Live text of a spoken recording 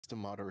to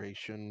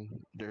moderation,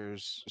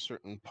 there's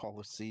certain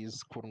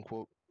policies, quote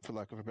unquote, for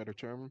lack of a better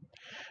term,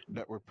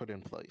 that were put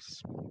in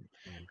place.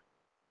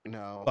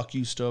 Now, fuck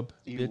you, Stub,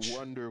 you bitch.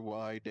 wonder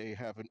why they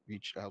haven't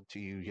reached out to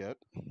you yet.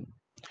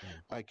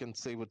 I can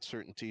say with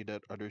certainty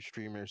that other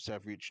streamers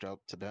have reached out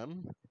to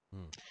them,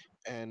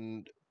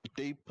 and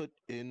they put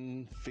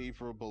in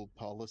favorable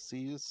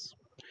policies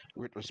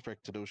with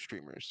respect to those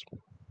streamers.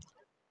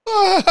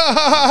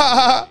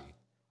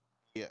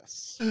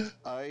 Yes,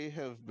 I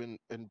have been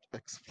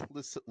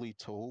explicitly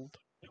told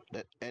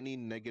that any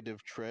negative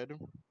thread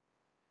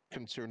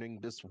concerning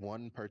this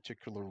one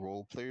particular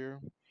role player,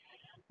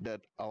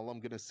 that all I'm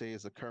gonna say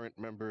is a current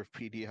member of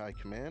PD High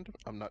Command.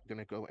 I'm not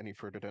gonna go any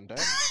further than that.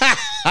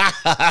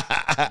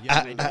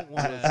 Yeah, I don't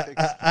want to.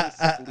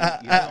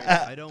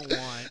 I don't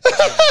want.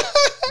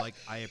 Like,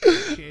 I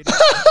appreciate it.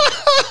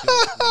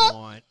 I don't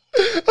want.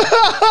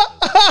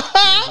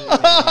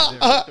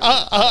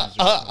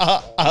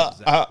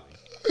 Exactly.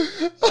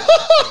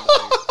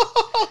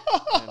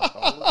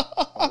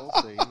 All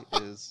I'll say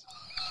is,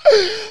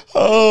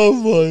 oh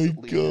my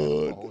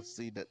god.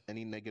 policy that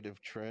any negative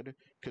thread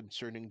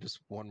concerning this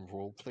one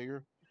role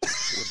player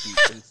would be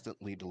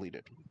instantly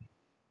deleted.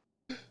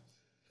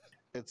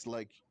 It's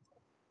like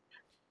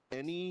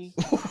any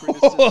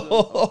criticism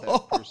of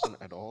that person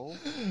at all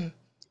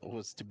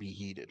was to be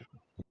heeded.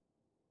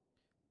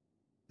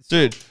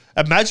 Dude,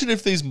 imagine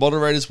if these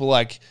moderators were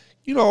like,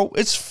 you know,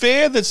 it's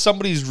fair that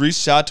somebody's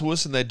reached out to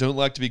us and they don't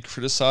like to be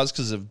criticized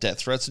because of death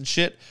threats and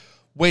shit.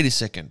 Wait a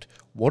second.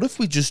 What if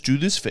we just do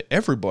this for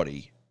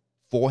everybody?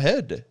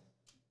 Forehead.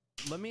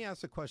 Let me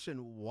ask a question.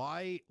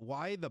 Why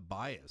the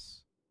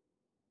bias?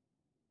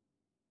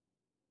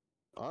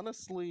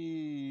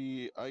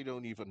 Honestly, I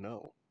don't even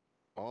know.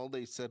 All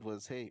they said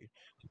was, hey,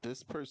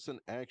 this person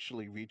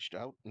actually reached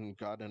out and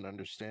got an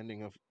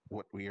understanding of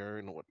what we are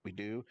and what we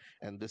do,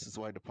 and this is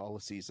why the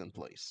policy is in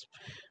place.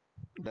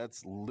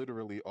 That's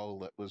literally all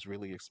that was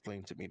really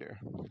explained to me there.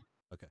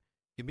 Okay.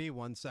 Give me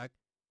 1 sec.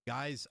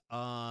 Guys,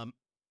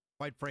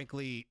 quite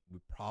frankly, we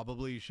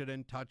probably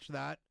shouldn't touch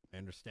that. I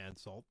understand,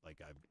 Salt. Like,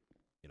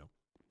 you know,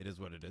 it is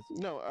what it is.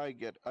 No, I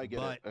get But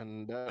it,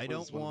 and that I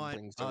was don't one of the want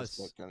things that was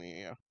us. stuck on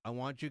me, yeah. I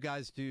want you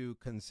guys to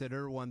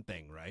consider one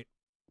thing, right?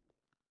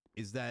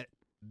 Is that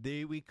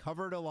we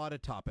covered a lot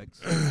of topics,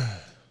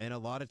 and a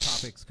lot of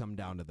topics come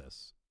down to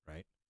this,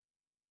 right?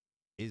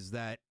 Is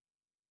that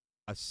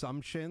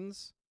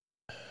assumptions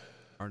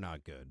are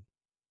not good.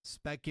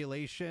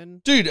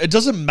 Speculation. Dude, it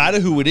doesn't matter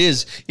who it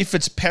is. If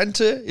it's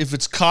Penta, if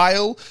it's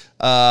Kyle,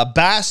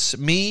 Bass,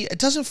 me, it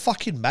doesn't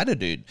fucking matter,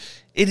 dude.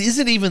 It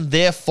isn't even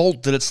their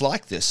fault that it's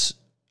like this,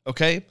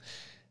 okay?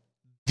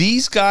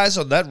 These guys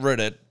on that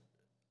Reddit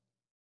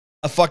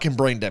are fucking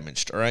brain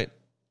damaged, all right?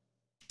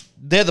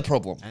 They're the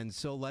problem. And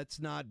so let's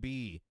not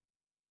be...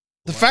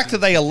 The fact that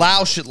they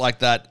allow shit like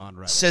that on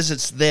Reddit. says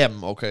it's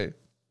them, okay?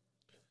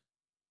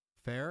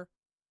 Fair?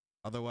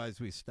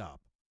 Otherwise, we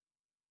stop.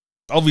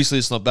 Obviously,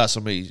 it's not Bass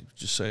or me,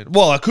 just saying.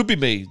 Well, it could be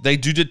me. They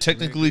did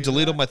technically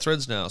delete all my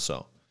threads now,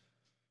 so...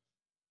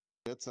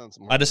 That sounds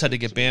I just had to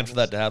get be banned for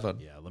that honest. to happen.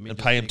 Yeah, let me And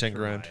just pay him make 10 sure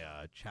grand.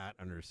 My, chat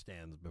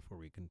understands before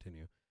we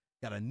continue.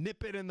 Gotta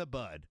nip it in the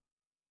bud.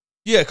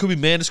 Yeah, it could be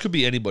Mandus, could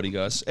be anybody,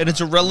 guys. And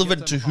it's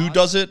irrelevant to who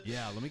does it.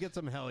 Yeah, let me get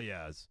some hell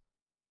yes.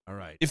 All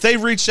right. If they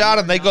reached out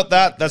and they got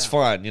that, that's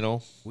fine, you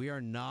know? We are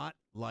not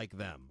like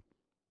them.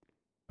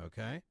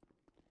 Okay?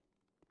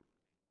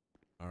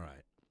 All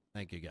right.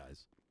 Thank you,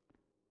 guys.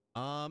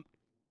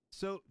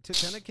 So to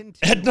kind of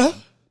continue, Edna?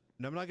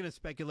 and I'm not going to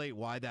speculate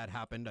why that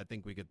happened. I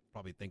think we could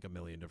probably think a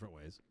million different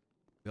ways.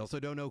 We also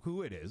don't know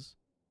who it is.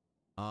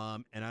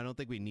 And I don't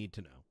think we need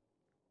to know.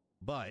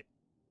 But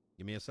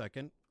give me a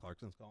second.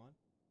 Clarkson's calling.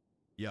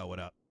 Yo, what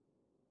up?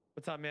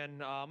 What's up,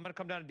 man? I'm gonna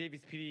come down to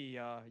Davies PD.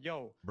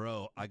 Yo,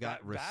 Bro, I got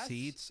Bass?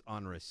 receipts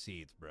on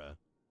receipts, bro.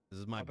 This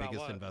is my About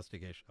biggest what?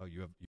 investigation. Oh,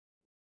 you have... I'm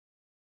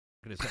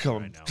gonna say Come it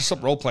on, right now.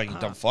 stop role-playing, you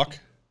dumb fuck.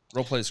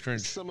 Roleplay is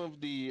cringe. Some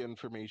of the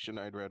information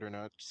I'd rather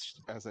not,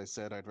 as I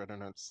said, I'd rather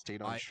not state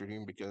on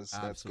stream because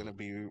that's going to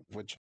be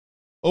which.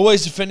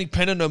 Always defending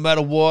Penta no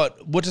matter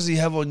what. What does he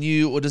have on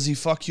you, or does he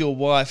fuck your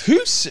wife?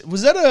 Was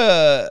that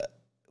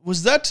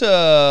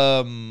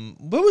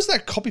where was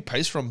that copy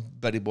paste from,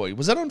 Betty Boy?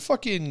 Was that on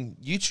fucking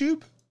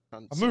YouTube? I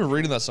remember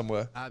reading that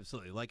somewhere.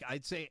 Absolutely. Like,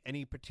 I'd say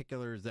any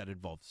particulars that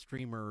involve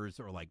streamers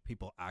or like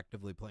people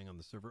actively playing on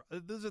the server,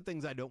 those are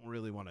things I don't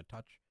really want to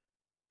touch.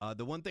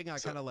 The one thing I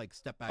kind of like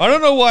step back. I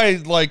don't know why,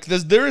 like,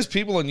 there is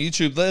people on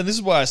YouTube, and this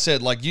is why I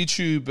said, like,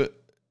 YouTube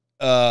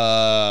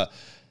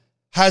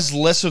has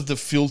less of the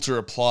filter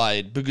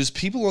applied, because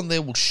people on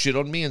there will shit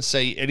on me and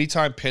say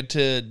anytime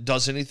Penta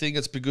does anything,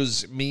 it's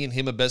because me and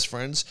him are best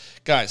friends.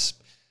 Guys,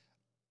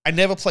 I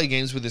never play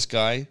games with this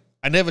guy.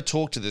 I never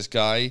talk to this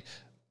guy.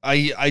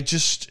 I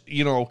just,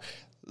 you know,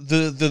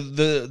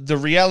 the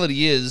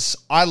reality is,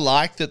 I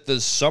like that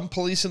there's some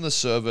police in the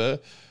server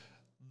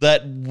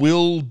that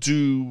will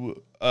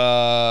do,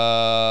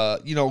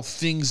 you know,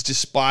 things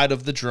despite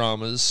of the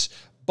dramas,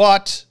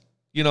 but,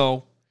 you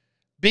know,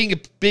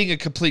 being a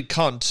complete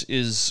cunt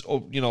is,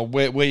 you know,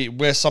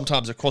 where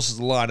sometimes it crosses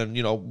the line, and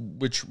you know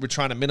we're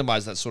trying to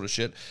minimize that sort of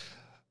shit.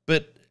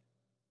 But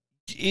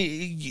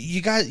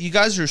you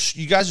guys are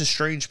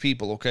strange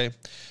people, okay?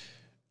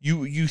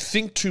 You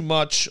think too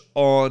much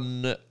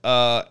on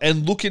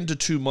and look into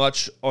too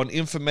much on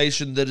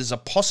information that is a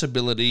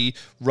possibility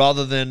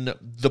rather than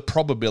the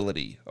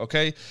probability,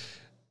 okay?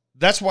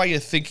 That's why your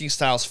thinking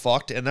style's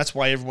fucked, and that's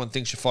why everyone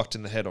thinks you're fucked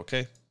in the head,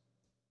 okay?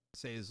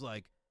 Say is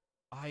like,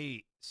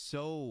 I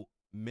so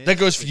miss that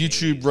goes for the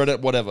YouTube, days, Reddit,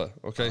 whatever,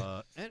 okay?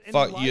 and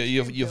Fuck live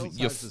you're stream Phil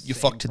has the you're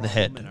same fucked in the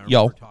problem, head, and I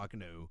yo. remember talking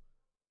to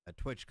at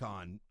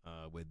TwitchCon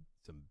with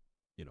some,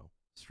 you know,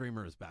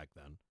 streamers back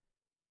then,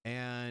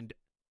 and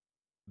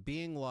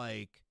being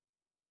like,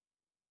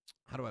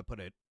 how do I put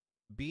it?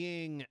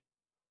 Being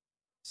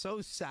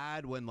so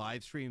sad when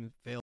live stream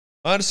failed.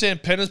 I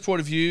understand Penner's point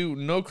of view.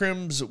 No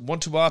crims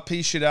want to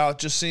RP shit out.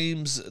 Just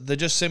seems they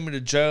just send me to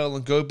jail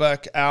and go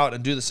back out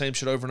and do the same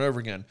shit over and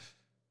over again.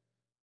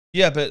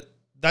 Yeah, but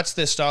that's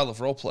their style of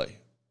roleplay.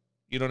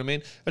 You know what I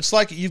mean? It's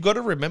like, you've got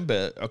to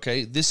remember,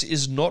 okay, this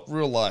is not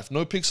real life.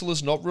 NoPixel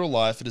is not real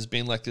life. It has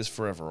been like this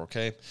forever,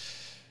 okay?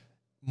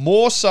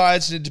 More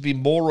sides need to be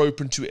more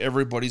open to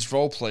everybody's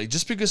roleplay.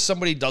 Just because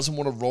somebody doesn't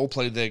want to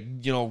roleplay, they're,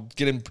 you know,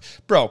 getting...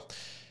 Bro,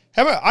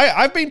 how about,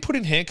 I've been put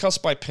in handcuffs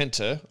by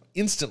Penta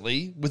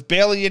instantly with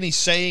barely any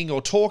saying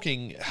or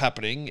talking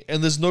happening,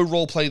 and there's no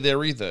roleplay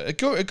there either.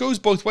 It goes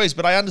both ways,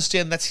 but I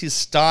understand that's his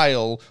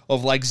style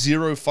of like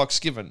zero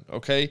fucks given,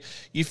 okay?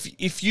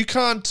 If you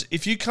can't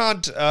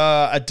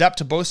adapt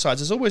to both sides,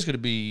 there's always going to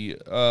be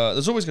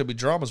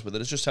dramas with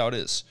it. It's just how it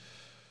is.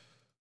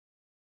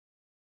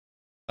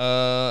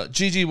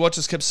 GG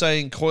Watchers kept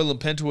saying Koil and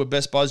Penta were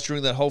best buds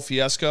during that whole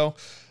fiasco.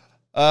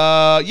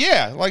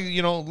 Yeah, like,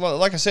 you know,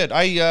 like I said,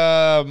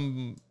 I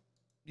mean,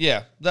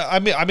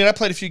 I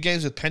played a few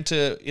games with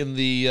Penta in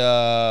the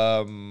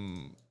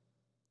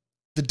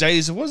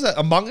days of, what was that,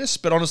 Among Us?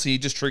 But honestly, he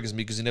just triggers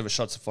me because he never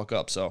shuts the fuck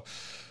up. So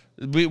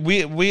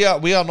we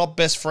are not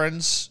best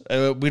friends.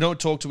 We don't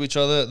talk to each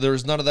other. There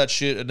is none of that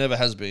shit. It never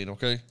has been.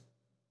 Okay.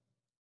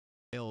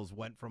 Fails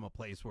went from a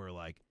place where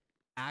like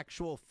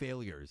actual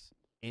failures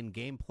in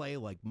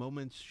gameplay, like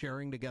moments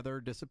sharing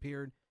together,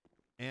 disappeared,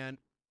 and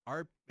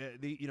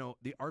the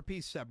RP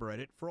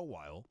subreddit for a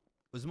while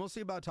was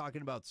mostly about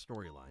talking about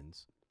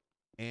storylines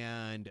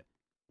and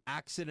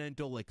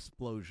accidental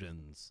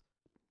explosions,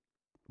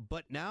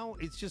 but now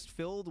it's just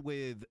filled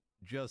with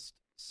just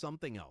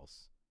something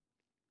else.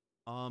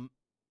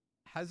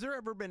 Has there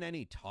ever been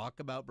any talk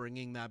about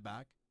bringing that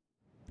back?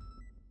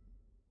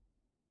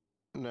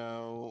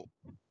 Now,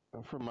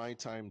 for my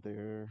time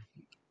there,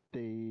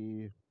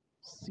 they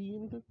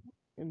seemed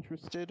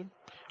interested,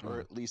 or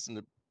at least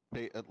You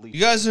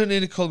guys don't need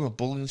to call them a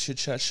bullying shit,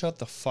 chat. Shut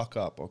the fuck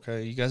up,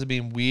 okay? You guys are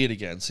being weird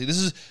again. See,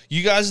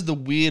 you guys are the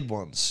weird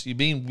ones. You're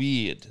being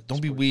weird.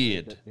 Don't be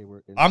weird.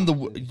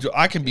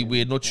 I can be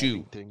weird, not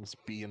you. Things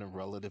be in a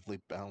relatively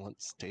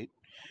balanced state,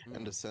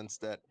 in the sense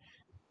that,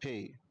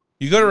 hey,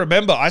 you got to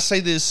remember, I say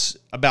this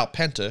about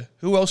Penta.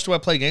 Who else do I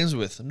play games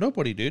with?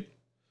 Nobody, dude.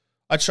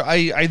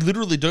 I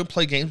literally don't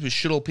play games with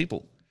shit old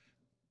people.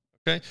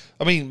 Okay,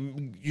 I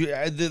mean,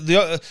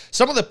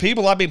 some of the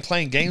people I've been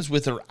playing games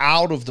with are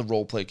out of the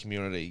roleplay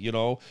community, you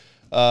know,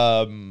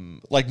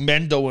 like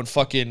Mendo and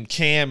fucking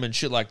Cam and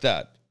shit like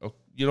that.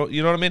 You know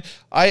what I mean?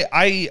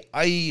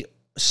 I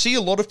see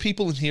a lot of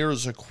people in here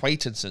as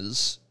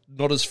acquaintances,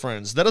 not as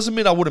friends. That doesn't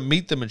mean I wouldn't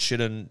meet them and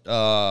shit and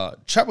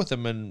chat with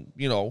them and,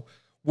 you know,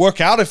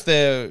 work out if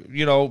they're,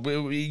 you know,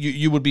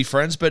 you would be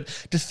friends. But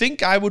to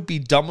think I would be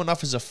dumb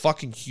enough as a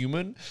fucking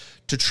human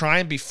to try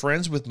and be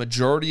friends with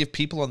majority of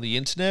people on the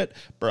internet,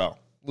 bro,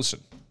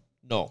 listen,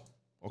 no,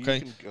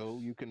 okay?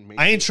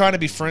 I ain't trying to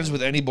be friends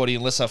with anybody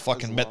unless I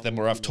fucking met them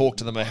or I've talked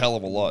to them a hell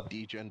of a lot.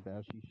 I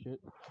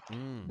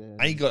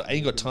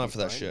ain't got time for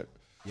that shit.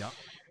 Yeah.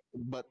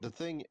 But the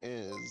thing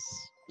is,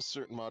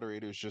 certain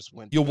moderators just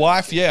went... Your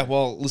wife, yeah,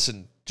 well,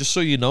 listen, just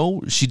so you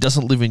know, she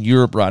doesn't live in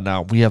Europe right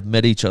now. We have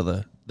met each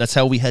other. That's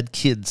how we had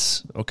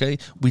kids, okay?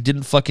 We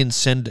didn't fucking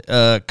send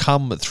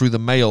cum through the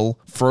mail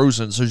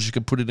frozen so she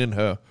could put it in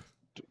her.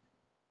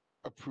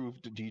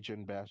 Approved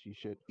degen bashy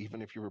shit,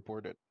 even if you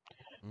report it.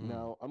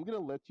 Now, I'm gonna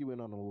let you in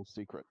on a little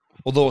secret.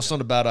 Although it's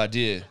not a bad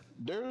idea.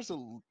 There's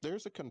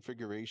a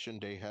configuration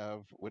they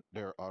have with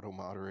their auto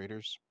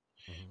moderators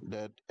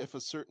that if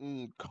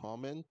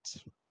comments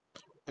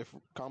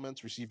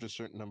received a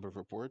certain number of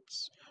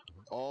reports,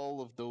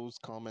 all of those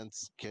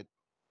comments get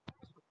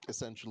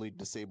essentially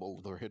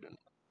disabled or hidden.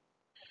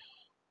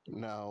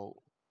 Now,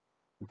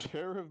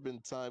 there have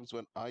been times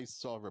when I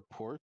saw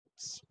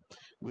reports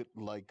with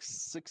like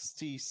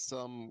 60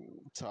 some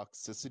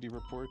toxicity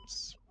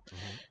reports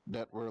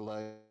that were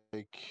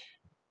like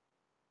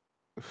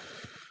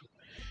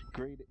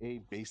grade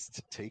A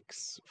based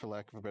takes, for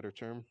lack of a better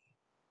term.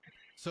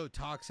 So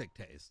toxic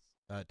takes.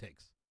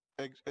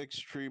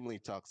 Extremely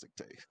toxic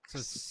takes. So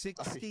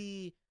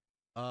 60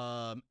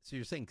 so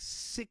you're saying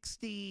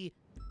 60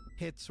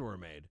 hits were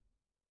made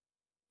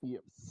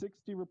Yep,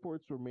 60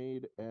 reports were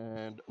made,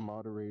 and a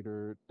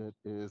moderator that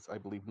is, I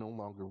believe, no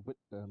longer with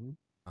them,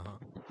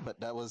 but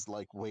that was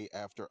like way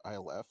after I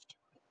left,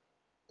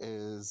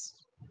 is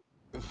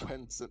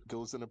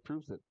goes and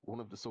approves it.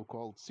 One of the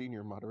so-called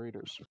senior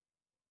moderators.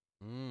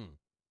 Mm.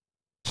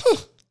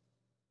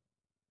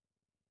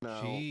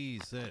 Now,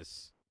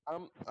 Jesus.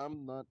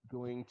 I'm not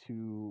going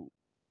to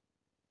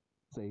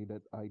say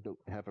that I don't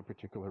have a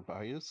particular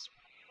bias.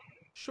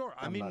 Sure,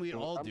 I I'm mean not we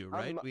gonna- all I'm- do, I'm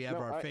right? not- We have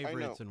no, our I know.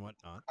 favorites and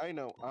whatnot. I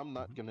know, I'm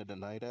not gonna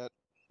deny that,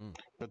 Mm.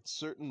 but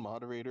certain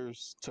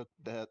moderators took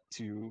that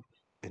to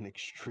an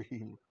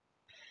extreme,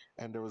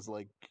 and there was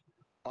like,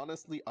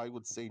 honestly, I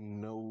would say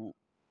no.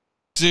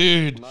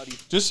 Dude, Not even.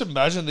 just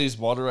imagine these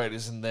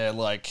moderators in there,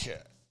 like,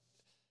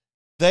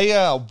 they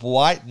are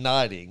white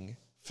knighting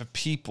for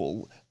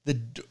people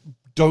that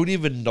don't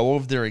even know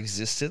of their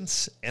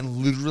existence and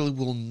literally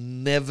will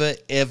never,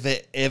 ever,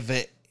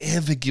 ever,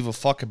 ever give a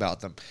fuck about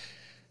them.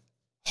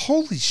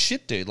 Holy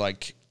shit, dude.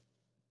 Like,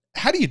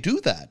 how do you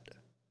do that?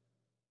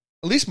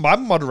 At least my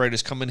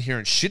moderators come in here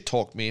and shit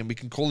talk me and we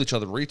can call each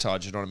other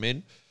retards, you know what I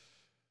mean?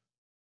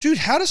 Dude,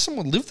 how does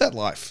someone live that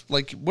life?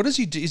 Like, what does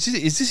he do? Is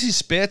this his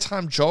spare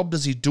time job?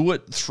 Does he do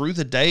it through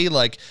the day?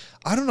 Like,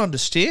 I don't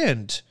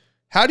understand.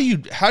 How do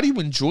you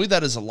enjoy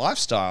that as a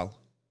lifestyle?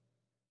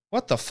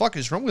 What the fuck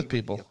is wrong with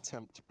people?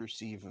 Attempt to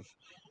perceive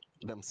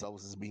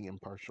themselves as being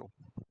impartial.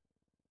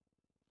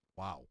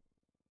 Wow.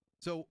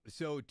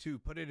 So to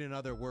put it in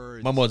other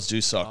words, My mods do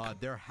suck.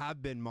 there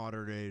have been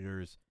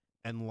moderators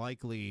and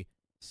likely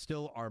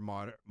still are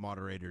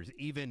moderators,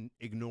 even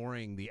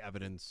ignoring the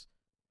evidence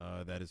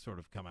that has sort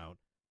of come out,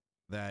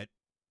 that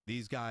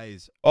these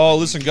guys. Oh,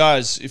 listen,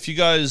 guys. If you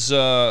guys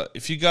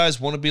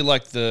want to be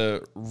like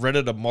the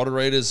Reddit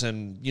moderators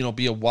and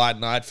be a white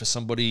knight for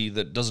somebody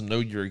that doesn't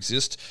know you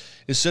exist,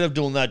 instead of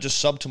doing that, just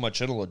sub to my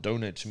channel or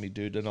donate to me,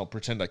 dude, and I'll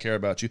pretend I care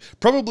about you.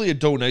 Probably a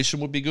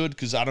donation would be good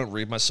because I don't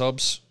read my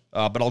subs,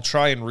 but I'll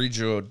try and read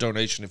your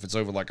donation if it's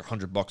over like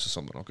 $100 or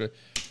something. Okay.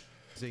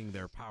 Using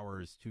their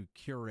powers to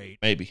curate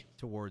Maybe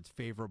towards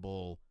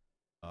favorable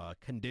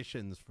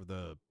conditions for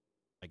the,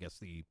 I guess,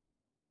 the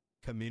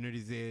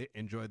communities they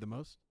enjoy the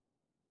most.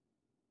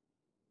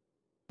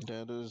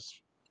 That is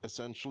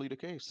essentially the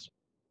case.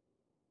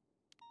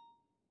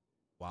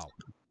 Wow.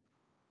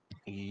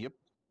 Yep.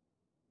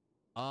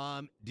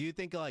 Do you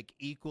think like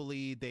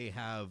equally they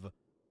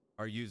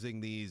are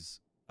using these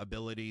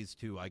abilities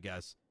to, I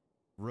guess,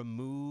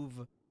 remove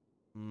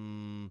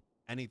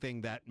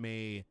anything that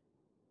may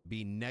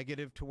be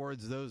negative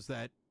towards those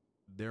that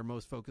they're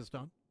most focused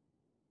on?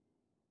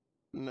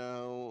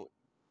 Now,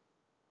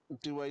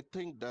 do I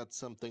think that's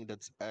something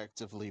that's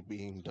actively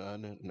being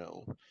done?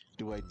 No.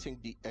 Do I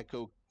think the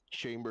echo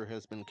chamber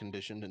has been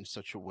conditioned in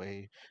such a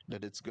way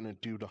that it's going to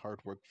do the hard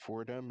work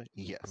for them?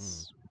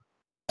 Yes.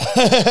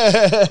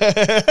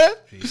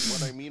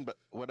 What I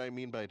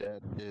mean by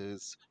that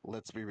is,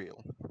 let's be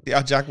real.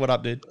 Yeah, Jack, what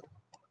up, dude?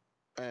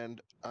 And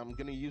I'm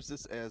going to use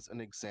this as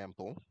an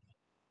example.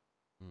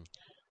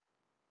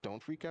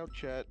 Don't freak out,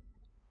 chat.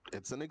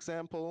 It's an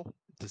example.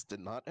 This did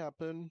not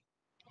happen.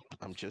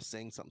 I'm just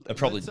saying something. It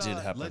probably did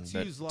happen, Let's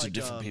but use to like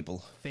different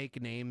people.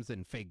 fake names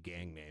and fake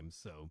gang names,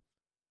 so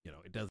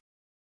it doesn't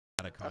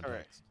out of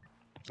context.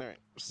 All right.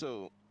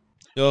 So,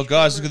 Yo,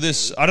 guys, look at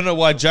this. I don't know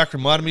why Jack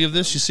reminded me of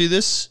this. You see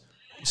this?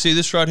 You see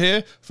this right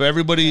here? For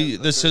everybody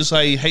that says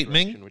I hate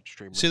Ming.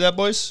 See that,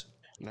 boys?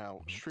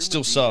 Now,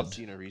 still subbed.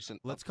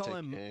 Let's call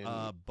him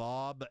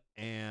Bob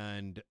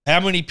and. How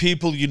many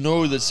people you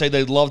know that say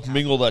they loved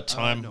Ming all that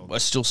time? I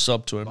still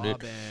sub to him, Bob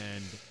dude.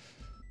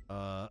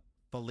 and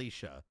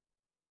Felicia.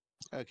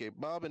 Okay,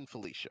 Bob and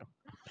Felicia.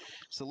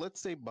 So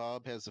let's say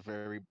Bob has a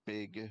very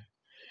bad.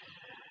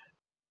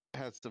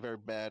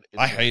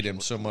 I hate him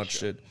so much,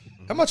 dude.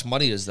 How much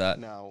money is that?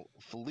 Now,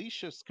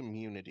 Felicia's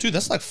community. Dude,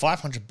 that's like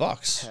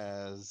 $500.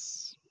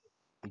 Has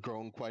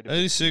grown quite a bit.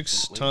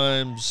 86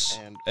 times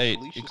 8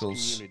 Felicia's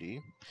equals.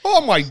 community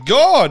Oh my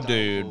god,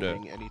 dude!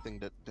 downvoting anything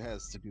that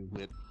has to do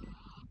with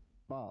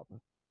Bob.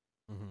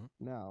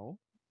 Now,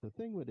 the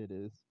thing with it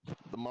is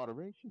the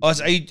moderation. Oh,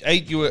 it's 8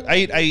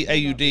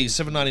 AUD,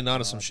 $7.99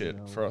 or some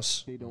shit for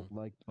us. They don't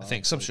like I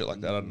think some shit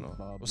like that. I don't know.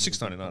 Or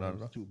 $6.99. I don't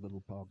know. 2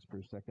 little pogs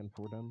per second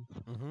for them.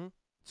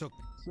 So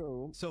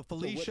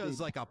Felicia's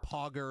like a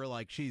pogger,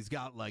 like she's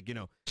got like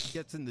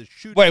gets in the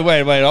shoot. Wait!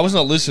 I was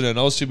not listening.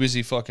 I was too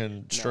busy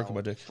fucking stroking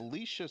my dick.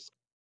 Felicia's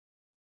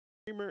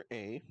streamer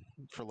A,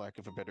 for lack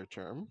of a better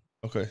term.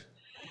 Okay.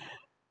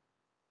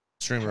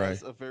 Streamer A.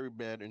 Has a very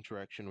bad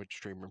interaction with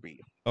streamer B.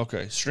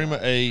 Okay, streamer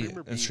A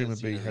and streamer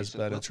B has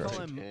bad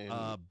interaction. Let's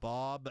call him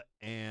Bob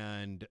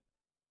and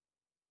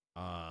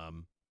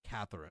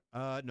Catherine.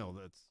 No,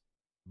 that's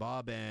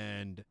Bob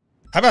and.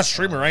 How about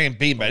streamer A and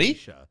B, buddy?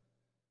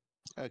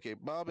 Okay,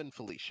 Bob and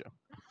Felicia.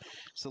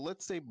 So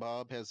let's say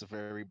Bob has a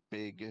very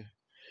bad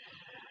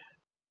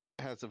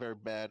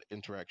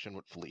interaction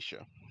with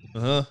Felicia.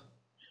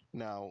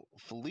 Now,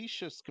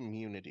 Felicia's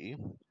community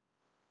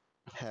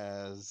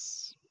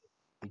has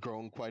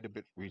grown quite a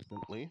bit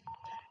recently,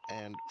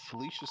 and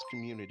Felicia's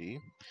community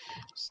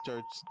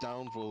starts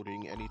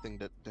downvoting anything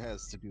that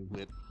has to do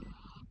with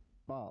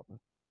Bob.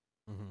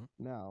 Mm-hmm.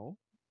 Now,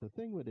 the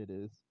thing with it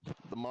is,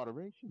 the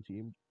moderation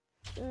team,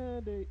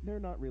 they're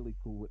not really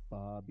cool with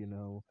Bob, you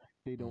know.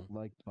 They don't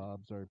like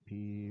Bob's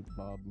RP.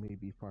 Bob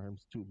maybe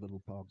farms 2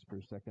 little pogs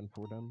per second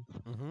for them.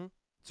 Mm-hmm.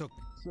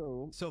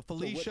 So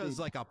Felicia's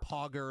like a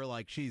pogger,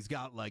 like she's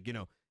got like, you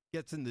know,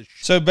 gets in the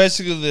So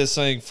basically, they're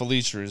saying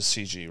Felicia is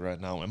CG right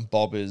now, and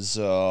Bob is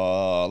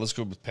let's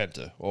go with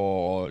Penta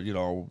or you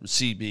know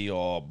CB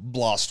or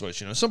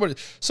Blastoise. You know,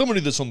 somebody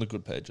that's on the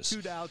good pages.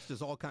 Two doubts,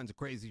 does all kinds of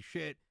crazy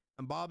shit,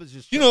 and Bob is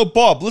just You know,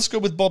 Bob. Let's go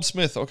with Bob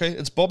Smith. Okay,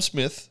 it's Bob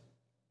Smith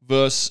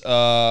versus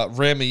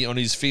Ramee on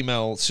his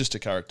female sister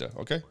character.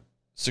 Okay,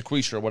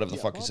 Sequisha or whatever the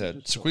fuck he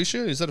said.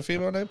 Sequisha, is that a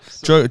female name?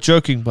 So,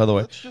 joking, by the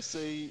way. let's just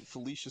say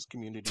Felicia's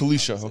community.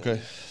 Felicia. comes Okay.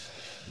 in,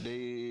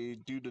 They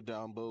do the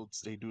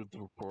downvotes, they do the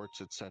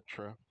reports,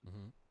 etc.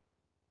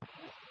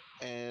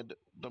 And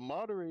the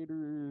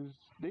moderators,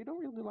 they don't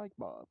really like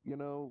Bob. You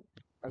know,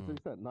 as I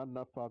said, not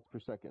enough pogs per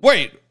second.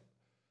 Wait,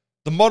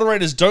 the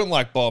moderators don't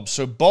like Bob,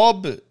 so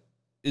Bob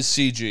is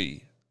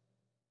CG.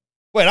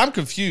 Wait, I'm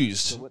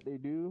confused. So what they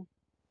do,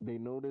 they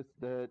notice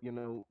that, you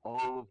know,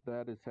 all of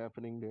that is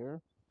happening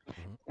there,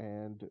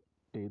 and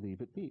they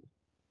leave it be.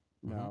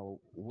 Now,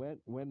 when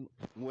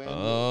you make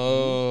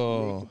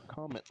a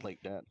comment like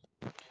that,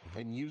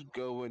 and you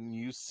go and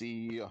you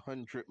see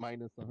 100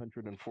 minus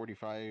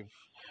 145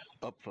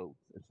 upvotes,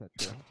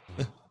 etc.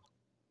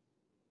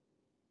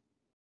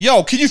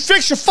 Yo, can you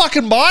fix your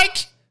fucking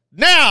mic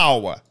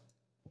now?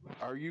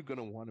 Are you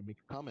gonna want to make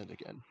a comment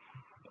again?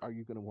 Are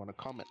you gonna want to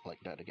comment like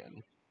that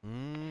again?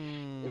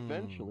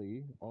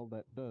 Eventually, all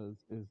that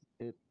does is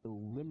it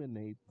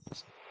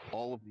eliminates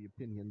all of the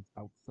opinions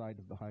outside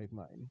of the hive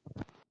mind.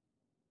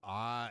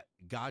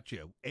 Got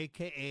you.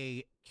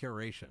 AKA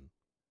curation.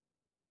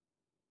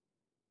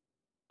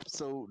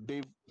 So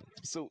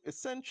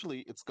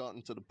essentially it's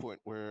gotten to the point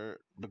where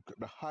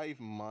the hive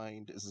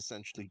mind is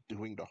essentially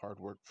doing the hard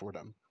work for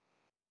them.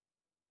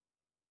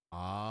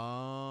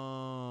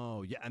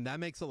 Oh, yeah, and that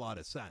makes a lot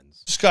of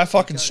sense. This guy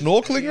fucking Because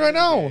snorkeling right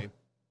now. day,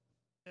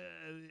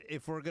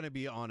 if we're gonna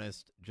be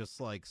honest,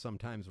 just like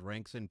sometimes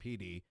ranks in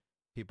PD,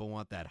 people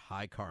want that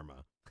high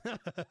karma,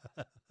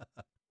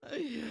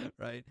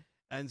 right?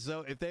 And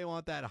so if they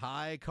want that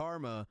high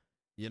karma,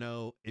 you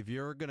know, if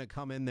you're gonna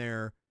come in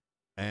there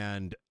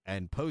and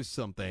post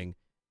something,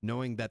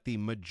 knowing that the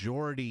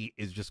majority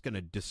is just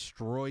gonna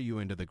destroy you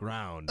into the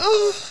ground,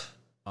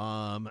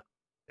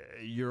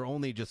 you're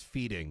only just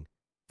feeding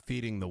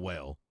the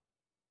whale.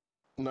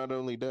 Not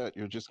only that,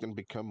 you're just going to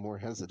become more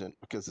hesitant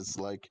because it's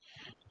like,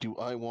 do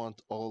I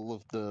want all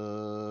of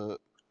the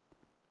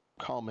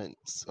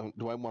comments?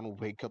 Do I want to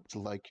wake up to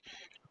like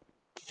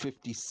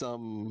 50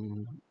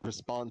 some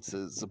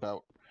responses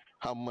about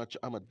how much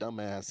I'm a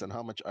dumbass and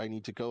how much I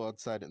need to go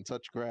outside and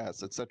touch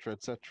grass, etc.,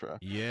 etc.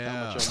 Yeah.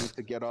 How much I need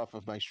to get off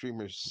of my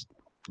streamers,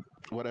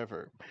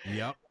 whatever.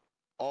 Yep.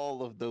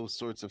 All of those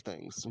sorts of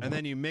things. And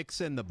then you mix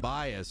in the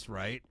bias,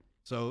 right?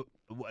 So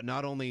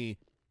not only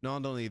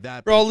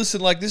that, Bro,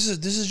 listen, like this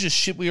is just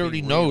shit we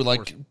already know.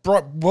 Like,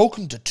 bro,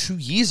 welcome to 2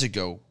 years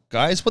ago,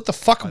 guys. What the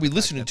fuck are we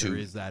listening to?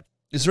 Is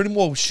there any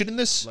more shit in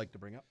this? Like to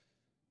bring up?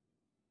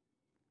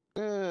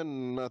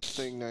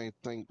 Nothing I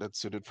think that's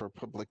suited for a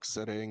public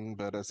setting,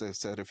 but as I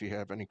said, if you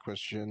have any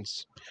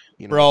questions,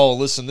 you know. Bro,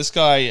 listen, this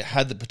guy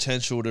had the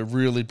potential to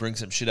really bring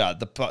some shit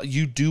out.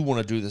 You do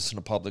want to do this in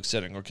a public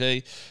setting,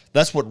 okay?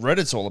 That's what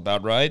Reddit's all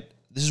about, right?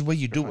 This is where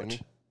you do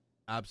it.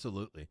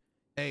 Absolutely.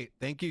 Hey,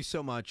 thank you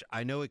so much.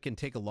 I know it can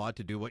take a lot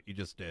to do what you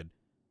just did.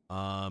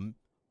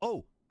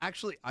 Oh,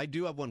 actually, I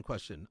do have one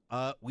question.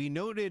 We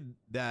noted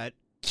that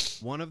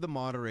one of the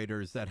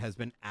moderators that has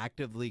been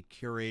actively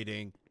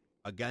curating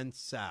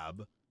against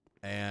Sab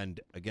and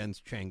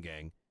against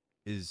Changang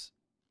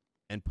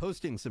and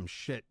posting some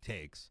shit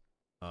takes,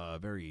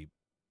 very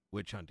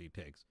witch hunty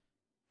takes.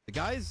 The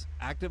guy's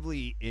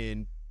actively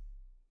in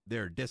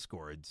their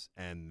Discords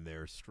and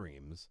their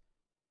streams.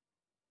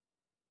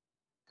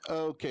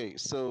 Okay,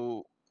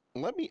 so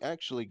let me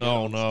actually get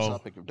on the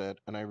topic of that,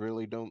 and I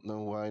really don't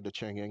know why the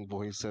Changang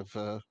boys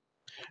have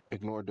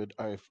ignored it.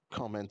 I've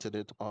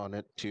commented on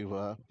it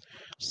to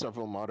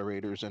several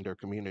moderators in their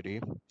community,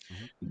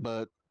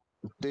 but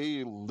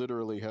they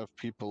literally have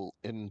people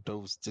in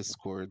those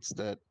Discords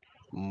that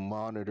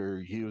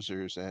monitor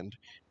users, and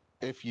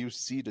if you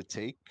see the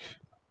take,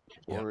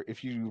 or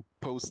if you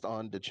post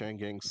on the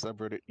Changang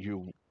subreddit,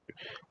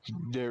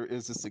 there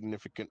is a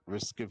significant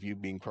risk of you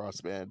being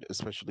cross-banned,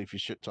 especially if you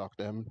shit talk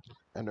them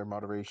and their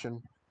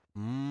moderation.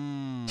 Do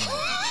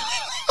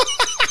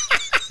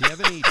you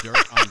have any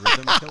dirt on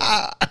Rhythm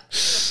Killer?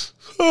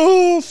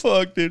 Oh,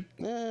 fuck, dude.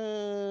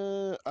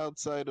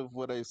 Outside of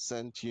what I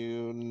sent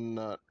you,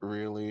 not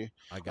really.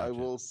 I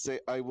will say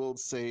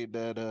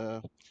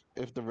that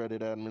if the Reddit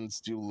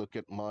admins do look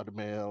at mod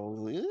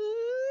mail,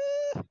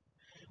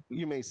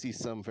 you may see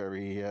some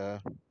very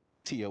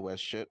TOS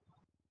shit.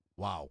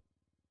 Wow.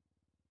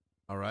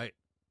 All right.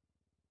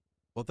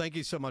 Well, thank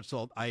you so much,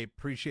 Salt. I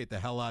appreciate the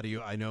hell out of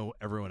you. I know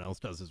everyone else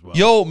does as well.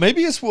 Yo,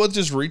 maybe it's worth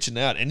just reaching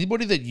out.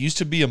 Anybody that used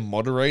to be a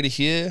moderator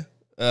here,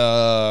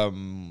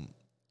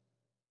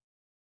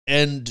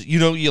 and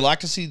you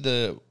like to see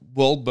the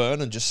world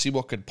burn and just see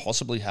what could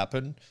possibly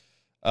happen.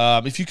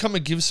 If you come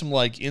and give some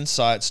like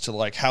insights to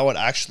like how it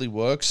actually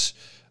works,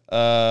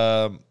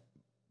 maybe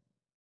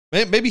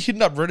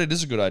hitting up Reddit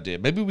is a good idea.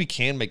 Maybe we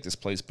can make this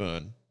place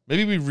burn.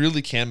 Maybe we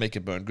really can make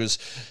it burn, because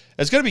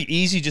it's going to be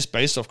easy just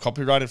based off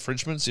copyright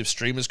infringements if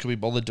streamers could be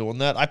bothered doing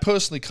that. I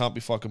personally can't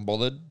be fucking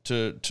bothered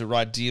to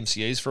write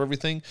DMCAs for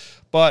everything,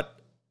 but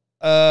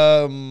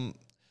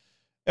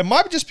it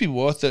might just be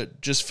worth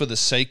it just for the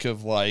sake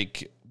of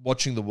like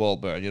watching the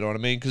world burn, you know what I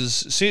mean? Because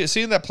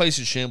seeing that place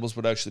in shambles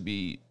would actually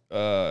be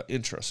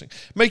interesting.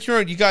 Make your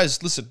own. You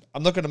guys, listen,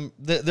 I'm not going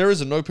to... There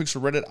is a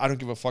NoPixel Reddit. I don't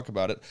give a fuck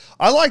about it.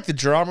 I like the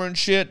drama and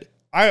shit.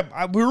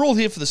 We're all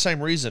here for the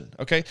same reason,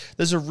 okay?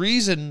 There's a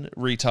reason,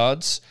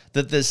 retards,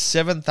 that there's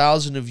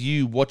 7,000 of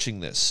you watching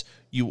this.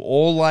 You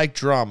all like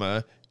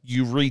drama,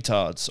 you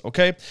retards,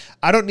 okay?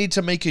 I don't need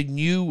to make a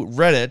new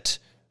Reddit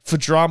for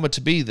drama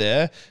to be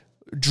there.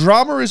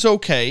 Drama is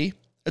okay.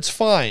 It's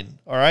fine,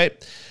 all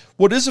right?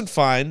 What isn't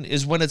fine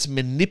is when it's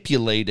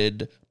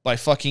manipulated by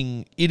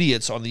fucking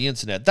idiots on the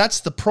internet. That's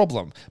the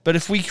problem. But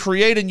if we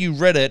create a new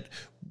Reddit,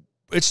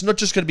 it's not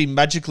just going to be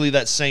magically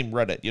that same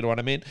Reddit. You know what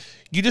I mean?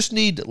 You just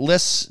need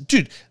less...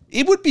 Dude,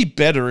 it would be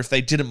better if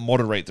they didn't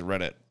moderate the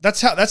Reddit.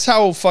 That's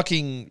how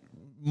fucking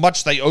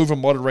much they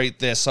over-moderate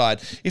their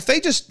side. If they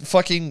just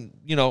fucking,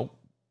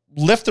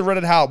 left the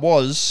Reddit how it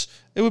was,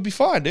 it would be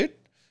fine, dude.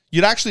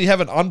 You'd actually have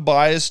an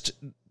unbiased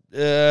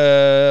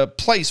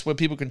place where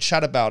people can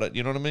chat about it.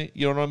 You know what I mean?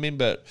 You know what I mean?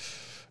 But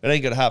it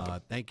ain't going to happen.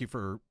 Thank you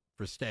for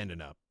standing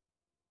up.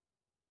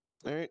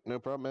 All right, no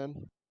problem,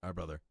 man. All right,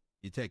 brother.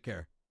 You take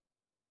care.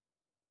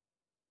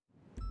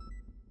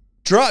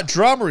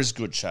 Drama is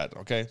good, chat,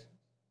 okay?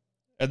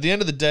 At the end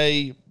of the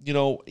day,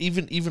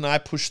 even I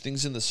push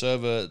things in the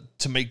server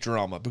to make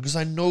drama because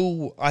I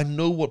know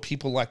what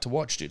people like to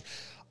watch, dude.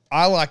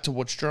 I like to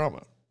watch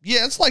drama.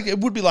 Yeah, it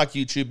would be like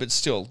YouTube, but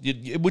still,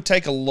 it would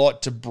take a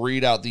lot to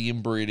breed out the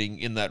inbreeding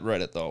in that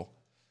Reddit, though.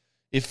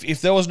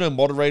 If there was no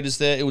moderators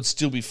there, it would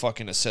still be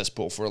fucking a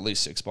cesspool for at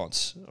least 6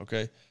 months,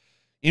 okay?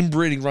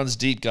 Inbreeding runs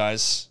deep,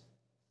 guys.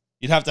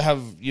 You'd have to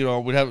have,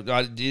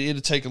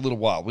 it'd take a little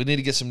while. We need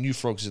to get some new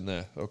frogs in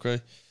there,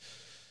 okay?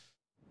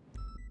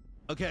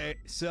 Okay,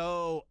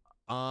 so,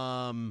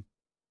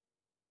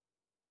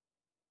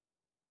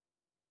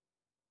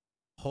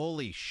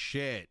 holy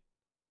shit.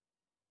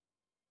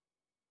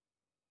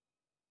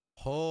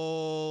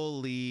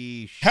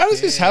 Holy shit. How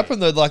does this happen,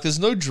 though? Like, there's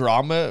no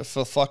drama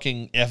for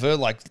fucking ever.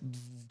 Like,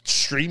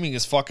 streaming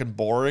is fucking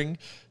boring.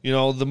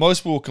 The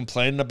most we're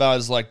complaining about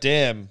is like,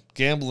 damn,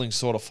 gambling's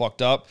sort of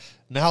fucked up.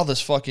 Now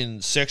there's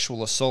fucking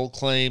sexual assault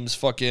claims,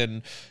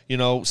 fucking,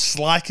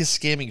 Slack is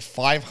scamming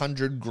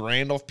 500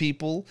 grand off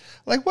people.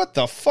 Like, what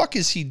the fuck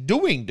is he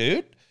doing,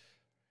 dude?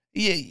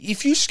 Yeah,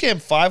 if you scam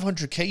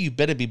 500K, you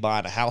better be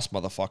buying a house,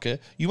 motherfucker.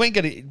 You ain't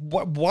gonna...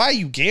 Why are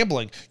you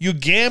gambling? You're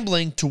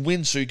gambling to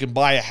win so you can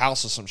buy a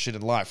house or some shit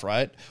in life,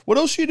 right? What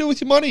else do you do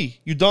with your money,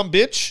 you dumb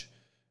bitch?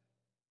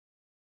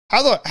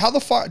 How the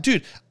fuck...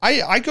 Dude,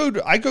 I go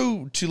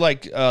to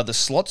like, the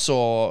slots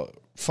or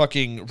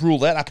fucking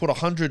roulette. I put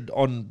 100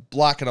 on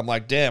black and I'm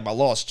like, damn, I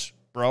lost,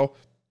 bro.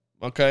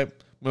 Okay, I'm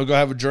gonna go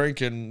have a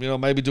drink and,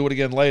 maybe do it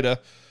again later.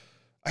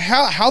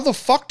 How the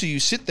fuck do you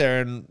sit there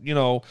and,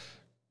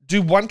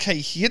 do 1K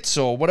hits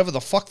or whatever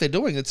the fuck they're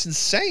doing? It's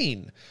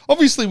insane.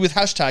 Obviously, with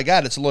hashtag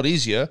ad, it's a lot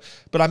easier.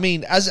 But I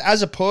mean,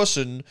 as a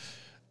person,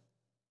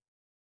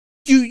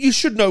 you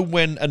should know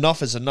when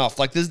enough is enough.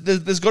 Like,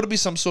 there's got to be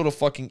some sort of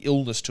fucking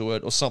illness to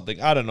it or something.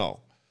 I don't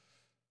know.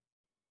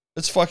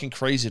 It's fucking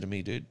crazy to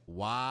me, dude.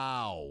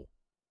 Wow.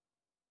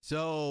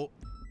 So,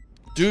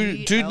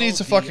 dude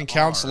needs a fucking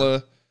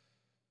counselor.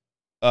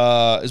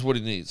 Is what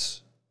he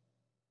needs.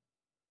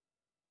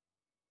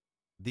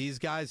 These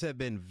guys have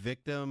been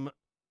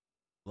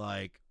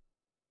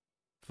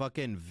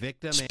fucking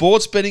victim.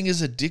 Sports betting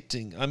is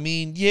addicting. I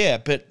mean, yeah,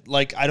 but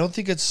like, I don't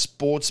think it's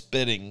sports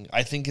betting.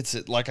 I think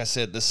it's, like I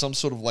said, there's some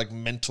sort of like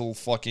mental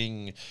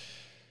fucking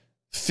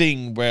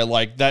thing where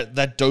like that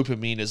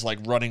dopamine is like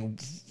running.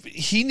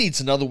 He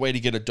needs another way to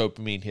get a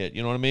dopamine hit.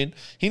 You know what I mean?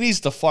 He needs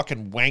to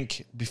fucking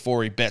wank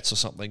before he bets or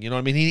something. You know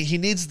what I mean? He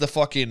needs the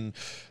fucking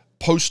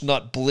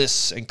post-nut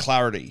bliss and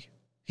clarity.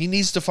 He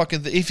needs to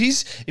fucking... If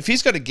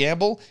he's got to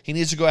gamble, he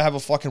needs to go have a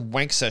fucking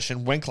wank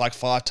session, wank like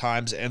 5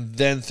 times, and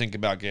then think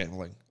about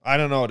gambling. I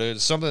don't know, dude.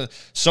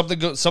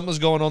 Something's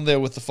going on there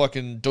with the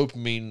fucking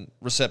dopamine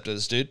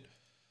receptors, dude.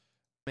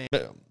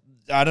 But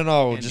I don't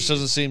know. It just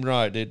doesn't seem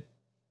right, dude.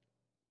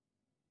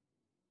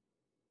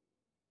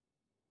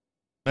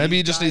 Maybe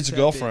he just needs a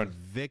girlfriend.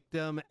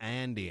 Victim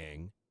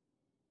Andying,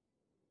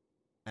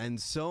 and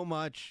so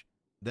much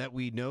that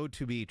we know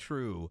to be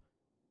true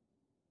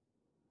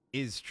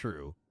is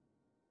true.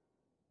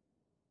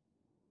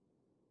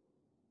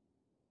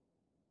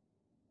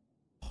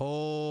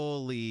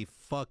 Holy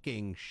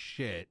fucking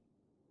shit.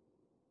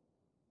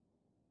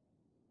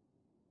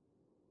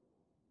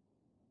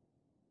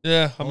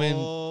 Yeah, I mean...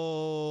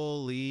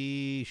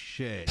 Holy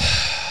shit.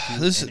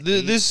 this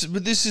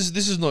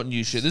is not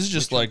new shit. This is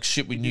just like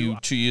shit we knew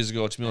 2 years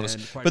ago, to be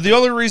honest. quite But the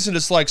only reason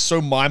it's like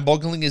so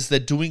mind-boggling is they're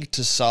doing it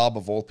to Saab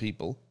of all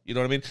people. You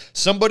know what I mean?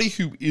 Somebody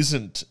who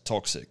isn't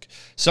toxic,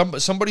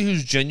 somebody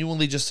who's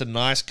genuinely just a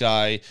nice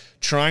guy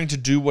trying to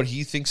do what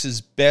he thinks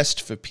is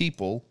best for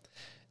people,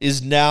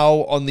 is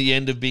now on the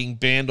end of being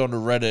banned on a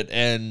Reddit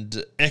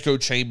and echo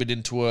chambered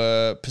into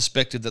a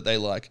perspective that they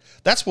like.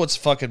 That's what's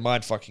fucking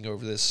mind-fucking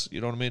over this. You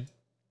know what I mean?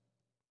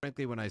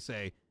 Frankly, when I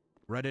say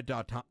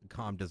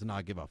Reddit.com does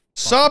not give a fuck.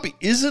 Saab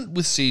isn't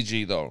with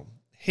CG though.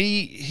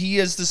 He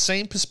has the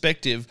same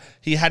perspective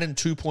he had in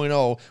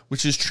 2.0,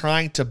 which is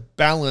trying to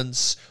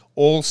balance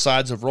all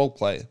sides of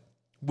roleplay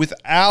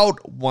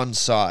without one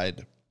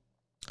side.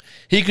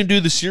 He can do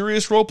the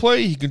serious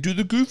roleplay. He can do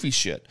the goofy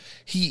shit.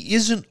 He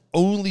isn't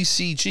only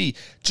CG.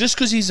 Just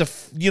because he's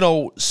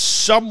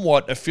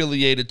somewhat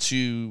affiliated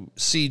to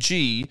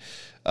CG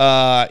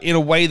in a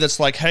way that's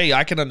like, hey,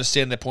 I can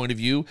understand their point of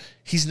view.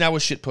 He's now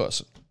a shit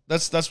person.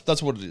 That's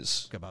what it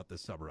is. About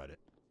this subreddit,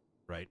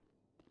 right?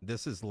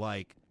 This is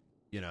like,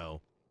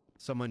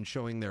 someone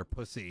showing their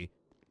pussy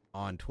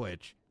on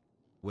Twitch.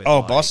 With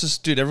bosses,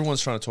 dude,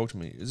 everyone's trying to talk to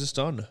me. Is this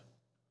done?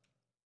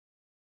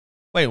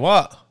 Wait,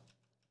 what?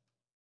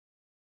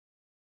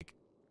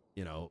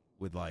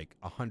 With like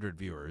 100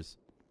 viewers,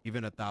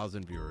 even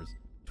 1,000 viewers,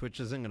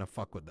 Twitch isn't gonna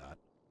fuck with that.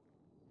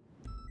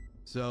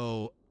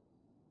 So,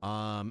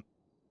 I'm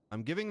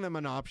giving them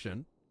an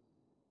option,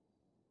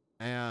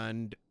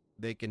 and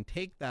they can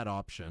take that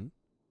option,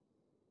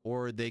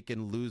 or they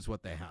can lose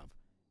what they have.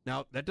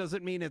 Now, that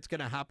doesn't mean it's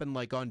gonna happen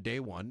like on day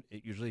one.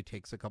 It usually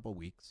takes a couple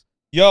weeks.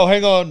 Yo,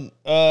 hang on.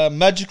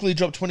 Magically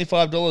dropped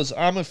 $25.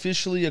 I'm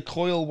officially a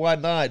Koil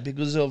White Knight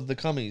because of the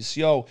cummies.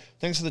 Yo,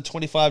 thanks for the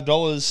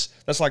 $25.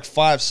 That's like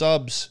 5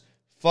 subs.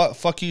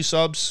 Fuck you,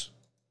 subs.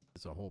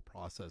 It's a whole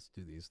process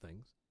to these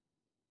things.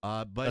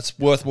 But that's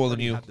worth more than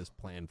you. I had this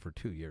plan for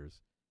 2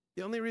 years.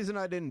 The only reason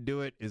I didn't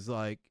do it is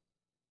like,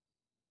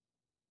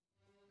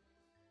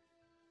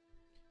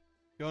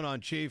 going on,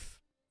 Chief.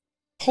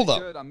 Hold up.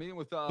 Good. I'm meeting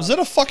with. Was that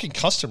a fucking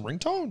custom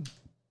ringtone?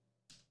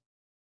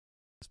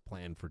 This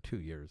plan for 2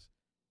 years.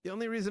 The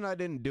only reason I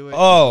didn't do it.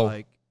 Oh, is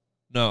like,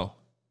 no.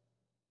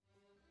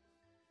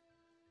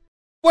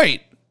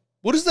 Wait,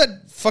 what is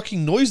that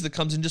fucking noise that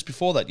comes in just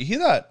before that? You hear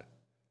that?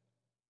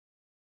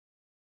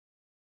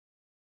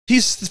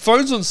 His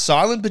phone's on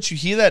silent, but you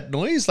hear that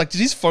noise? Like,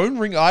 did his phone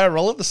ring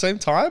IRL at the same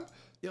time?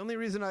 The only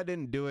reason I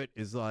didn't do it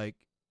is like,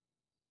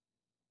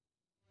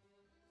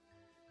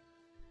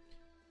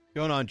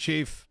 going on,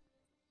 Chief.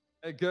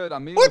 Hey, good.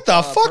 I'm meeting What with,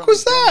 the fuck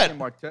was that?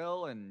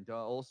 Martel and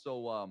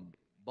also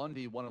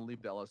Bundy want to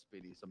leave the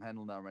LSPD, so I'm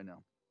handling that right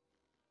now.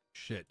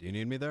 Shit, do you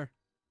need me there?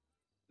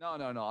 No.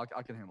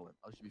 I can handle it.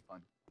 I should be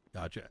fine.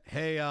 Gotcha.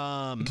 Hey,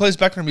 He plays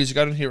background music.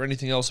 I don't hear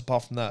anything else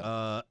apart from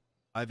that.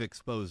 I've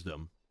exposed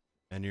him,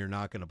 and you're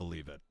not gonna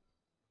believe it.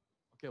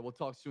 Okay, we'll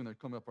talk soon. They're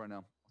coming up right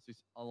now.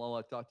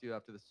 I'll talk to you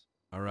after this.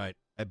 All right.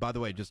 And by the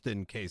way, just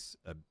in case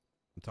I'm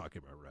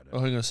talking about Reddit. Oh,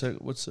 hang on a sec.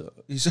 What's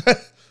he said?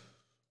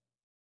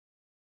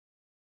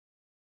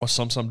 What's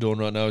Sum doing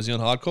right now? Is he on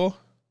hardcore?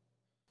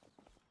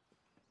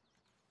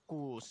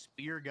 Ooh,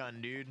 spear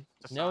gun, dude.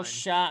 No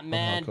shot,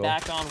 man. hardcore.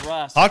 Back on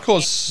Rust.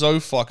 Hardcore's so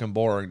fucking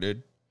boring,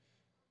 dude.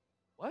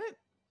 What?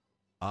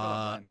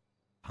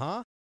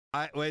 Huh?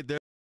 Wait there.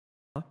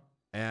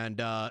 And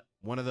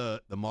one of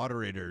the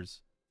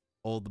moderators,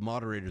 the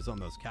moderators on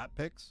those cat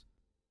pics,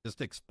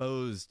 just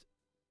exposed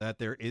that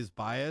there is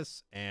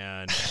bias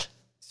and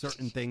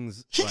certain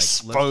things like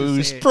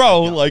Exposed,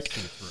 bro. Like,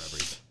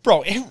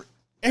 bro,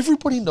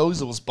 everybody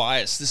knows it was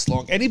biased this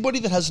long. Anybody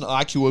that has an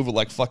IQ over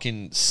like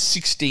fucking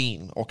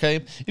 16,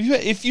 okay?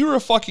 If you're a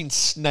fucking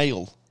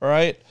snail, all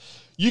right,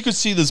 you could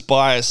see this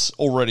bias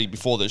already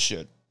before this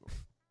shit.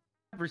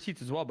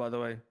 Receipts as well, by the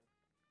way.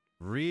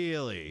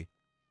 Really?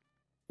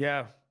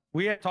 Yeah.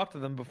 We had talked to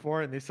them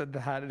before, and they said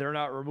that they're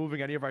not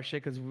removing any of our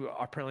shit because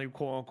apparently,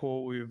 quote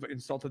unquote, we've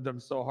insulted them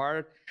so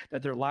hard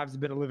that their lives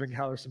have been a living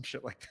hell or some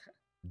shit like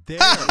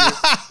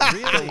that.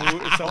 Really?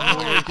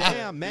 Oh,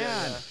 damn,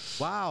 man. Yeah.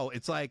 Wow.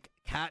 It's like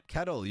cat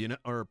kettle,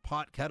 or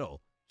pot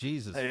kettle.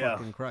 Jesus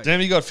fucking Christ.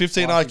 Damn, you got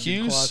 15 classic,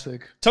 IQs?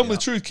 classic. Tell me the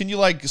truth. Can you,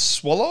 like,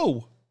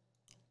 swallow?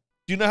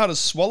 Do you know how to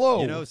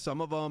swallow?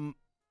 Some of them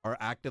are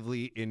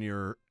actively in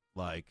your,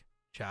 like,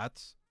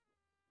 chats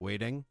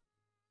waiting.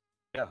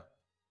 Yeah.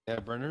 Yeah,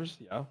 burners.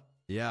 Yeah.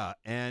 Yeah,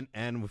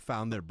 and we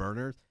found their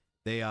burners.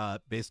 They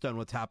based on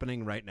what's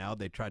happening right now,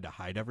 they tried to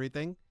hide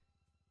everything.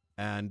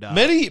 And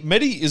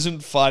MDM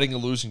isn't fighting a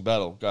losing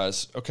battle,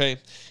 guys. Okay,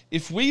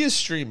 if we as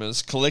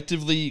streamers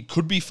collectively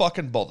could be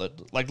fucking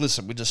bothered, like,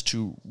 listen, we're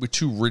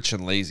too rich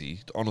and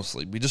lazy.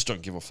 Honestly, we just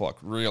don't give a fuck.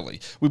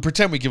 Really, we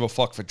pretend we give a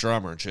fuck for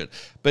drama and shit.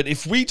 But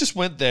if we just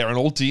went there and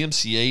all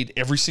DMCA'd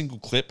every single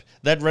clip,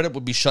 that Reddit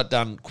would be shut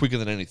down quicker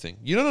than anything.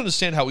 You don't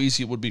understand how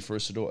easy it would be for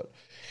us to do it.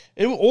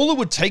 All it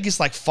would take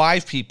is like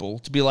 5 people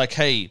to be like,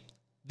 hey,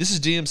 this is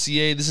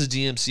DMCA, this is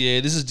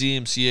DMCA, this is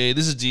DMCA,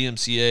 this is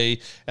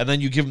DMCA, and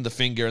then you give them the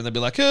finger and they'll be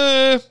like,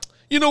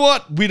 you know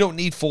what? We don't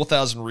need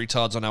 4,000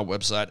 retards on our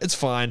website. It's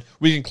fine.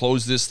 We can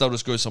close this. They'll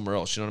just go somewhere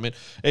else. You know what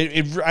I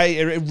mean?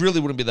 It really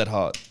wouldn't be that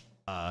hard.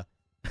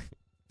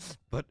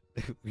 But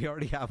we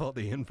already have all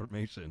the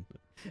information.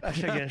 That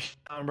shit getting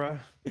down, bro.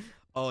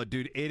 Oh,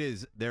 dude, it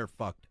is. They're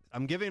fucked.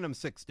 I'm giving them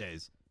 6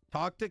 days.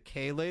 Talk to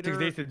K later. 6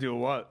 days to do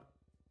what?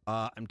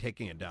 I'm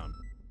taking it down.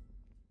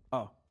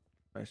 Oh,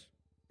 nice.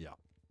 Yeah.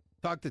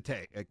 Talk to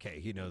K.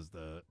 He knows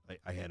the.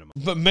 I had him.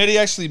 But Mehdi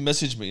actually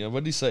messaged me.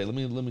 What did he say? Let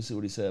me see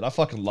what he said. I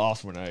fucking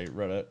laughed when I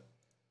read it.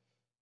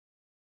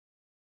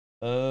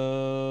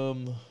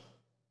 Oh,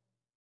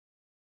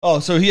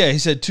 so yeah, he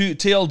said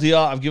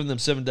TLDR. I've given them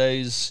 7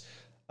 days.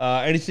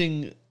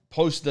 Anything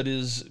posted that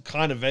is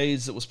kind of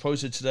AIDS that was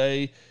posted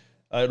today,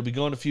 it'll be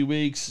gone in a few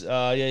weeks.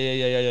 Yeah.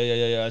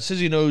 It says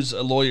he knows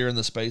a lawyer in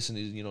the space and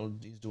he's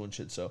doing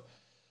shit. So,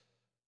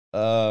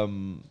 I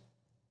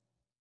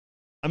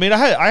mean,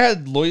 I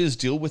had lawyers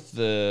deal with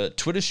the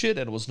Twitter shit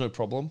and it was no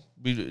problem.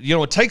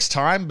 It takes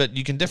time, but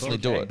you can definitely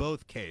do it.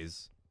 Both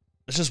Ks.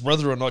 It's just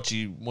whether or not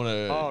you want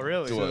to. Oh,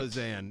 really? Do it.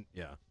 Zan,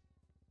 yeah.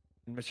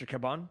 Mr.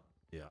 Kebun?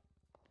 Yeah.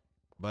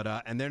 But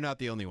and they're not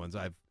the only ones.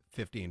 I have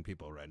 15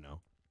 people right now.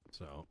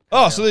 So.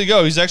 Oh, so there you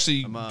go. He's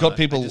actually got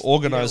people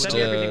organized Send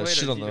me everything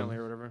shit later, on email me them.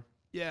 or whatever.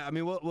 Yeah, I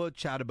mean, we'll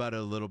chat about it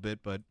a little bit,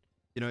 but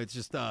it's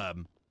just with all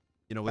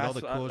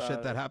the cool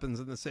shit that happens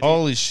in the city.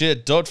 Holy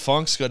shit,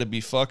 .Funk's got to be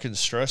fucking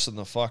stressing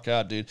the fuck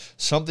out, dude.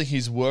 Something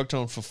he's worked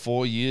on for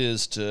 4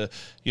 years to,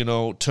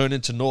 turn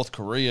into North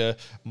Korea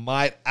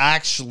might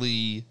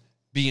actually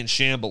be in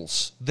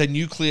shambles. The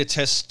nuclear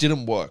tests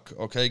didn't work,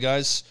 okay,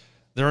 guys?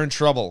 They're in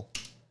trouble.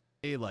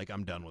 Hey,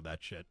 I'm done with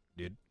that shit,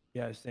 dude.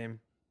 Yeah,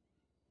 same.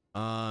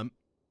 To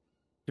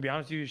be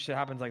honest with you, shit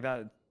happens like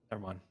that.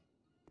 Never mind.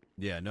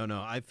 Yeah, no,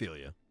 I feel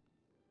you.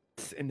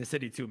 It's in the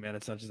city too, man.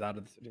 It's not just out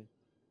of the city.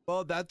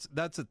 Well, that's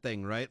a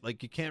thing, right?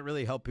 You can't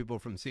really help people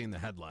from seeing the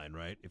headline,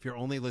 right? If you're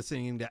only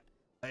listening to,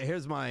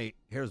 here's my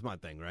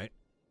thing, right?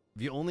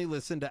 If you only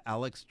listen to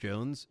Alex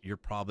Jones, you're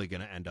probably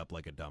gonna end up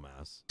like a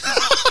dumbass.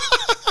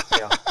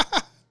 Yeah.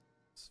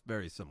 It's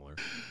very similar.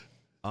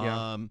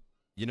 Yeah.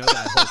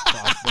 That whole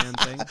crossband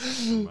thing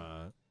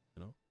from,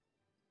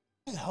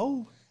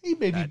 Hello. Hey,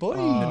 baby that, boy.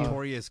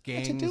 Notorious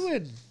Gangs. What you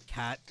doing?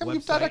 Cat Come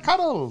give Dad a website.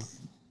 cuddle.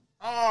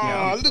 Oh,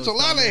 Yeah, little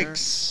post on there.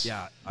 Alex.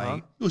 Yeah,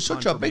 You're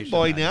such a big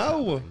boy confirmation that is now,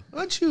 happening.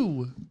 aren't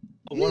you?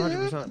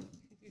 100%.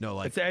 No,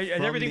 It's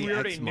from everything the we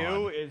already X-mod.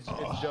 knew is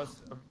just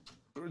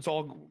it's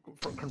all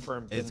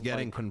confirmed. It's in,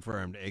 getting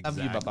confirmed. Love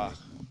you, Exactly. Baba.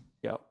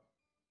 Yep.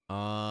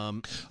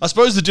 I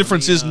suppose the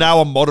difference is now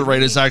a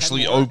moderator's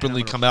actually more, and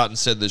openly I'm come gonna out and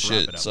said this wrap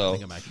it shit. up. I So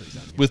think I'm actually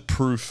done here. with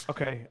proof.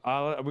 Okay.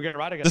 We're gonna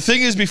ride again. The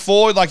thing is,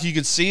 before, you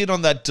could see it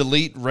on that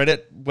delete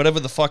Reddit,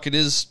 whatever the fuck it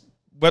is,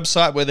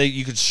 website where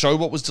you could show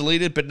what was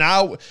deleted. But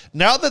now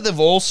that they've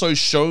also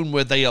shown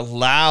where they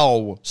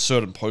allow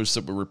certain posts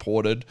that were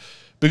reported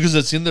because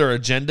it's in their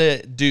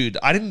agenda, dude,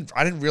 I didn't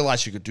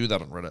realize you could do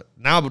that on Reddit.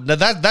 Now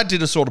that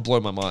did sort of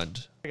blow my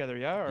mind. Together,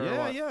 yeah. Or Yeah,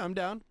 what? yeah, I'm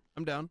down.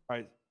 All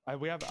right.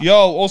 We have. Yo,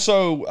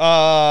 also,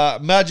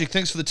 Magic,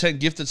 thanks for the 10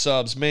 gifted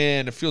subs.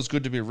 Man, it feels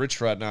good to be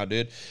rich right now,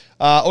 dude.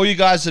 All you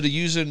guys that are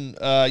using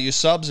your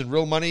subs in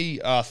real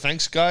money,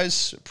 thanks,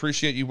 guys.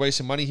 Appreciate you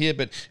wasting money here.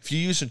 But if you're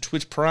using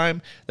Twitch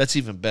Prime, that's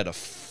even better.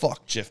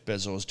 Fuck Jeff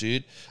Bezos,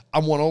 dude. I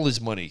want all his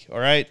money, all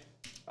right?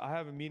 I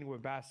have a meeting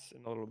with Bass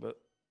in a little bit.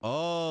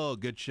 Oh,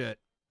 good shit.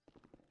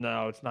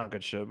 No, it's not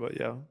good shit, but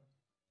yeah.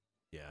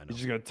 Yeah, I know. You're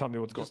just gonna tell me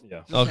what's going.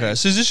 Yeah. Okay,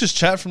 so is this just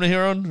chat from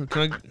here on?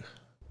 Can I...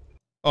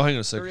 Oh, hang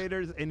on a second.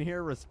 Moderators in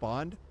here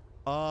respond.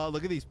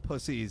 Look at these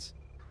pussies.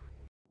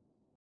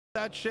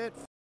 That shit.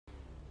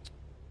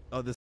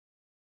 Oh, this.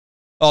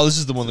 Oh, this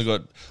is the one that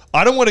got...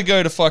 I don't want to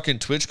go to fucking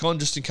TwitchCon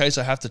just in case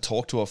I have to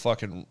talk to a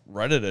fucking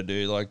Redditor,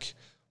 dude.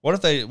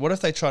 What if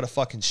they try to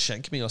fucking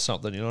shank me or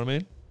something, you know what I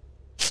mean?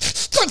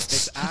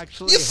 It's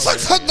actually. You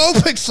fucked up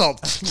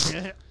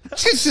NoPixel!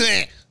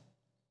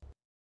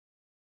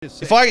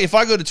 If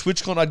I go to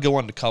TwitchCon, I'd go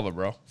undercover,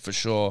 bro. For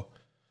sure.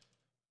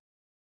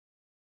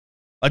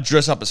 I'd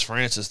dress up as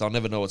Francis. They'll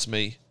never know it's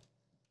me.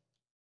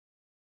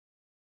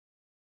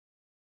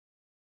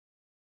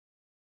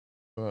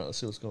 All right, let's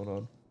see what's going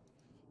on.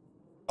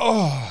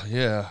 Oh,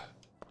 yeah.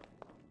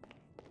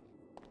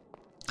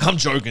 I'm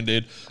joking,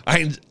 dude.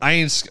 I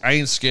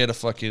ain't scared of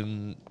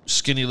fucking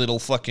skinny little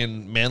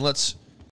fucking manlets.